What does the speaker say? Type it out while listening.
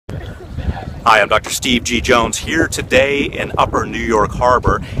Hi, I'm Dr. Steve G. Jones here today in Upper New York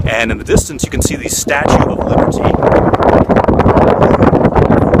Harbor, and in the distance you can see the Statue of Liberty.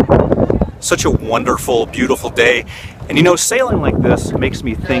 Such a wonderful, beautiful day, and you know, sailing like this makes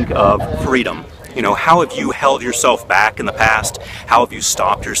me think of freedom. You know, how have you held yourself back in the past? How have you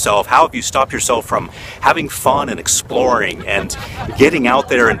stopped yourself? How have you stopped yourself from having fun and exploring and getting out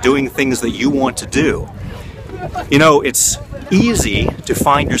there and doing things that you want to do? You know, it's easy to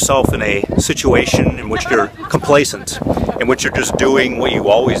find yourself in a situation in which you're complacent, in which you're just doing what you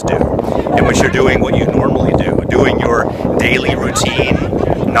always do, in which you're doing what you normally do, doing your daily routine,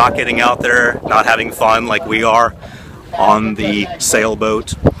 not getting out there, not having fun like we are on the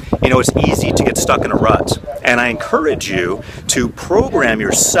sailboat. You know, it's easy to get stuck in a rut, and I encourage you to program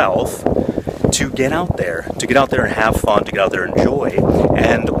yourself to get out there and have fun, to get out there and enjoy.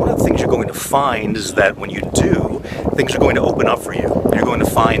 And one of the things you're going to find is that when you do, things are going to open up for you. You're going to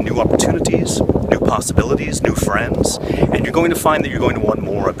find new opportunities, new possibilities, new friends, and you're going to find that you're going to want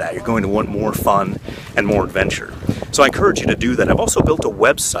more of that. You're going to want more fun and more adventure. So I encourage you to do that. I've also built a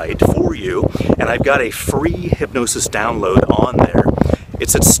website for you, and I've got a free hypnosis download on there.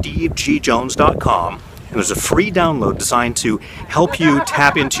 It's at stevegjones.com, and there's a free download designed to help you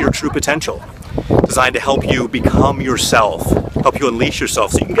tap into your true potential, designed to help you become yourself, help you unleash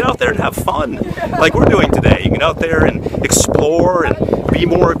yourself so you can get out there and have fun like we're doing today. You can get out there and explore and be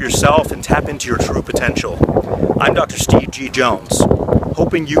more of yourself and tap into your true potential. I'm Dr. Steve G. Jones,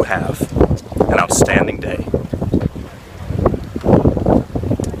 hoping you have an outstanding day.